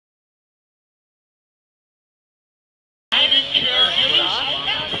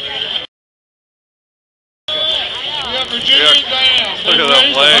Look at that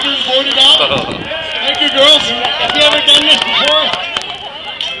flag. $140. Thank you, girls. Have you ever done this before?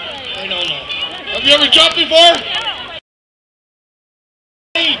 I don't know. Have you ever jumped before?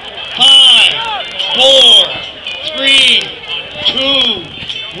 5, 4, 3, 2,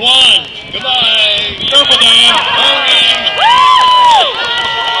 1. Goodbye. Careful, Diane.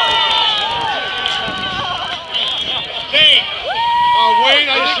 Hey, Wayne,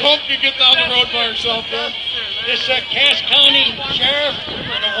 I just hope you get down the road by yourself there. This Cass County Sheriff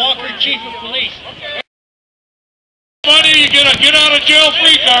and the Walker Chief of Police. Buddy, you get a get out of jail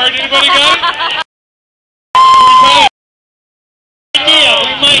free card. Anybody got it? Idea.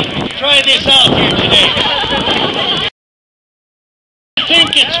 We might try this out here today. I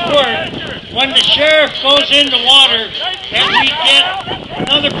think it's worth when the sheriff goes in the water that we get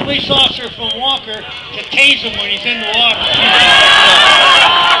another police officer from Walker to tase him when he's in the water.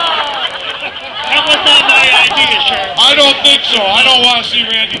 That was not my idea, Sheriff. I don't think so. I don't want to see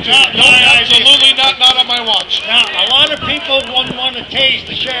Randy do it. No, absolutely not on my watch. Now, a lot of people wouldn't want to tase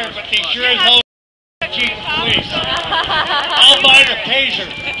the sheriff, but they sure as hell Chief of Police. I'll buy the taser.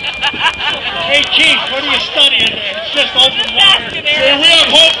 Hey, Chief, what are you studying there? It's just open water. Okay, we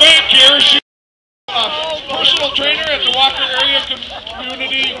have Hope Bank here. She's a personal trainer at the Walker Area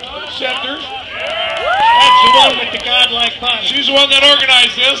Community Center. That's the one with the godlike body. She's the one that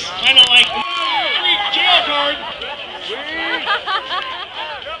organized this. Kind of like the free jail card.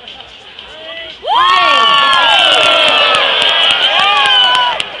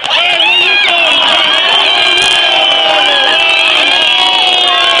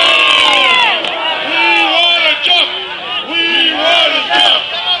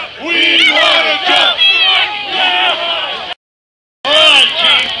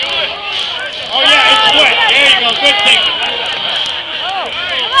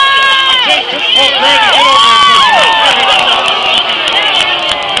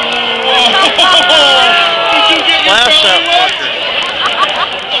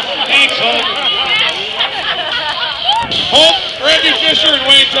 And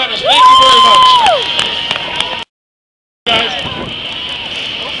Wayne Tennis, thank you very much. Guys.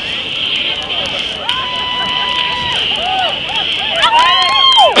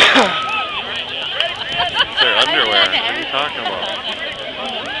 Their underwear. What are you talking about?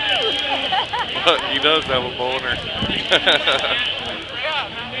 He does have a boner.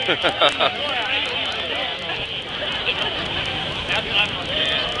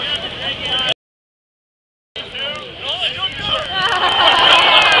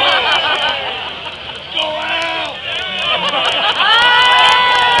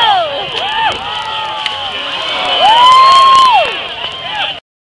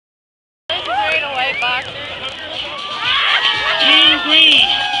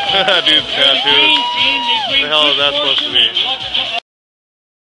 Dude's tattoos. What the hell is that supposed to be?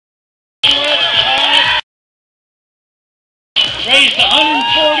 Raised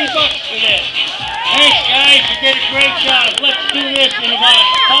 $140 for this. Thanks, guys. You did a great job. Let's do this in about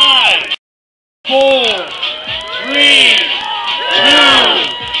 5, 4, 3, 2, 1.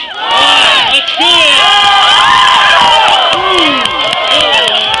 Let's do it.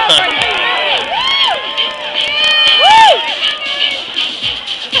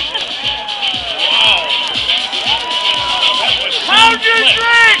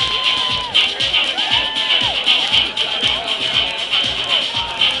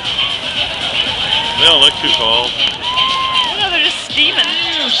 They don't look too cold. No, they're just steaming.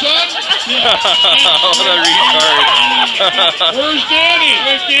 Son? What a retard. Where's Danny?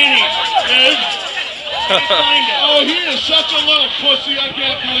 Where's Danny? Oh, he is such a little pussy. I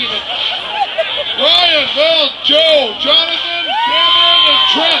can't believe it. Ryan, Bill, Joe, Jonathan, Cameron, and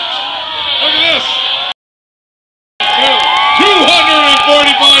Trent. Look at this. $245.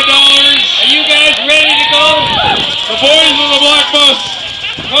 Are you guys ready to go? The boys in the black bus.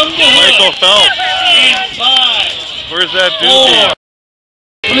 Come to Michael Phelps. In 5. Where's that dude?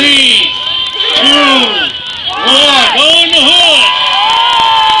 4, 3, 2, 1. Go in the hood.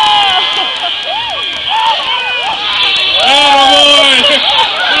 Attaboy.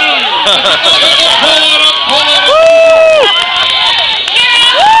 Pull that up.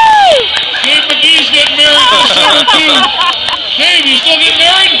 Dave McGee's getting married this summer too. Dave, you still getting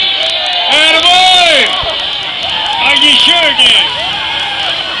married? Attaboy. Are you sure, Dave?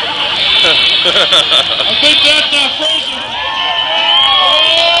 I think that's frozen.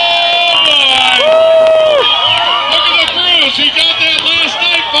 Oh, boy. Look at the cruise. He got that last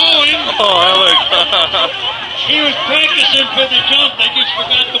night falling. Oh, I like He was practicing for the jump. They just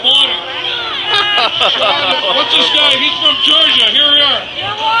forgot the water. What's this guy? He's from Georgia. Here we are.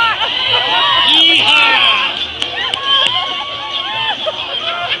 Yeehaw.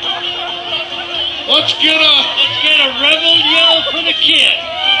 let's get a rebel yell for the kid.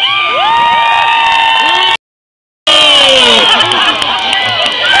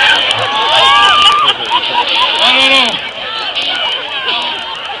 I don't know.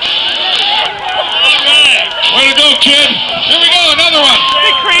 All right. Way to go, kid. Here we go, another one.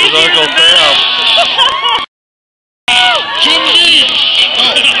 His Uncle Sam. Jim Dean.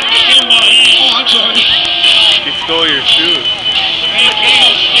 Oh, I'm sorry. He stole your shoes.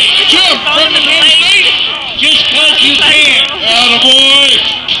 Jim, from the Penn State. Just because you can. Attaboy.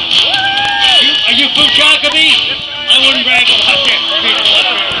 Are you from Shakopee? I wouldn't brag about that.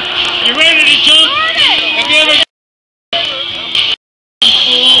 You ready to jump? Have you ever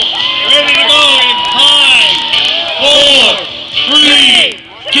ready to go in 5, 4, 3,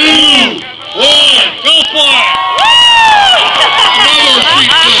 2, 1. Go for it. Another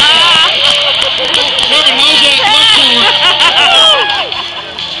feet flip. Kevin, how's that leftover?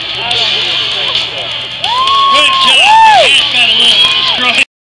 Good job. That's got a little destroyed.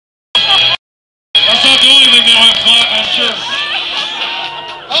 That's not the only thing they went flat, I'm sure.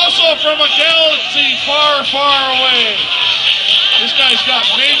 Also from a galaxy far, far away. This guy's got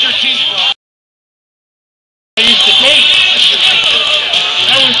major teeth problems. I used to take.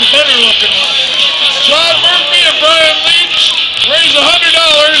 That was the better looking one. John Murphy and Brian Leech raise $100.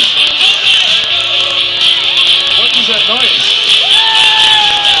 What is that noise?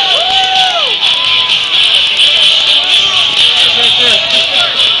 Right there.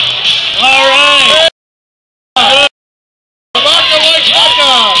 All right. Rebecca likes hot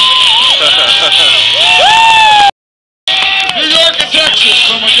dogs. New York and Texas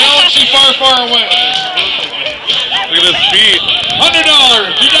from a galaxy far, far away. Look at his feet.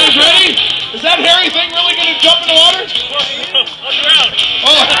 $100. You guys ready? Is that hairy thing really going to jump in the water? Look around.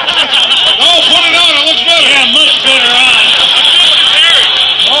 Oh, put it on. It looks better. Yeah, much better on.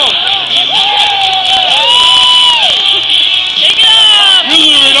 Oh. Take it up!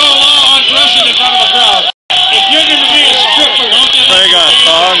 Usually we don't allow undressing in front of a crowd. If you're going to be a stripper, don't get They got a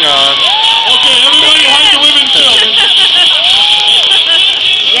thong on. Okay, everybody hide the women and children.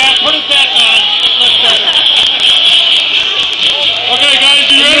 Yeah, put it back on. Looks better. Okay, guys,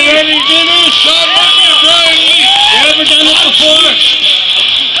 you ready to do this? Sean Murphy and Brian Lee. You ever done it before?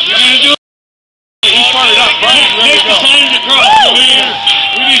 You're going to do it? He's fired up. Brian's ready to go. Take the time to cross the leader.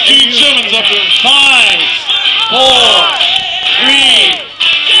 We need Gene Simmons up here. 5, 4, 3,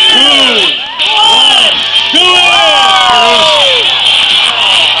 2, 1. Do it!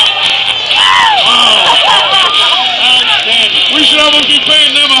 Outstanding. We should almost be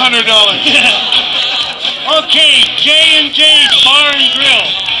paying them $100. Okay, J&J Bar and Grill.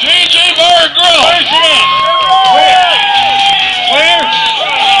 J&J Bar and Grill. Where's it at? Where?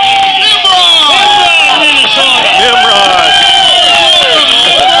 Nimrod, Minnesota. Nimrod.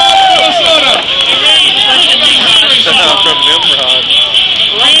 Minnesota. From Nimrod.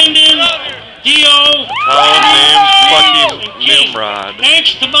 Brandon, Dio. Town named fucking Nimrod.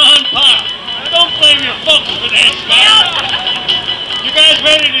 Thanks to Mom and Pop. Don't blame your folks for that, man. You guys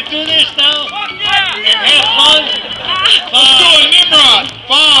ready to do this now? And have fun? Let's do a Nimrod.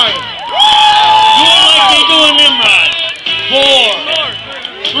 5. Do it like they do a Nimrod. 4,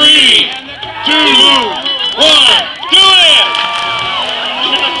 3, 2, 1. Do it!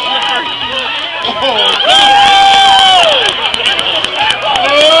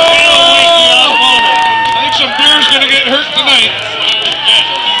 I think some beer's gonna get hurt tonight.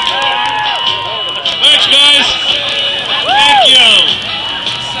 Thanks, guys. Thank you.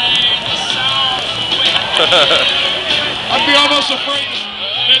 I'd be almost afraid.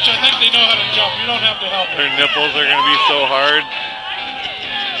 Mitch, I think they know how to jump. You don't have to help Their them. nipples are gonna be so hard.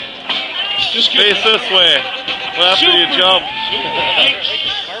 Just Face this way. Well, after you jump.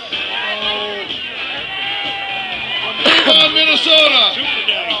 From Minnesota.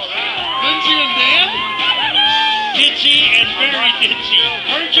 Lindsay and Dan? Ditchy and very ditchy.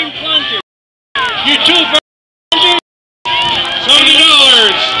 Virgin Plunger. You two virgin.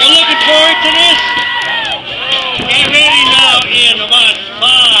 $70. You looking forward to this? Get ready now in about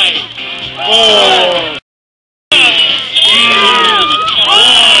 5, 4, 3,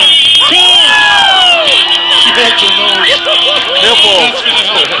 1, 2. She hits her nose. Nipple. That's gonna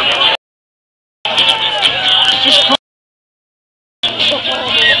help. Just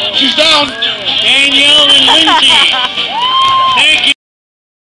she's down. Danielle and Lindsay.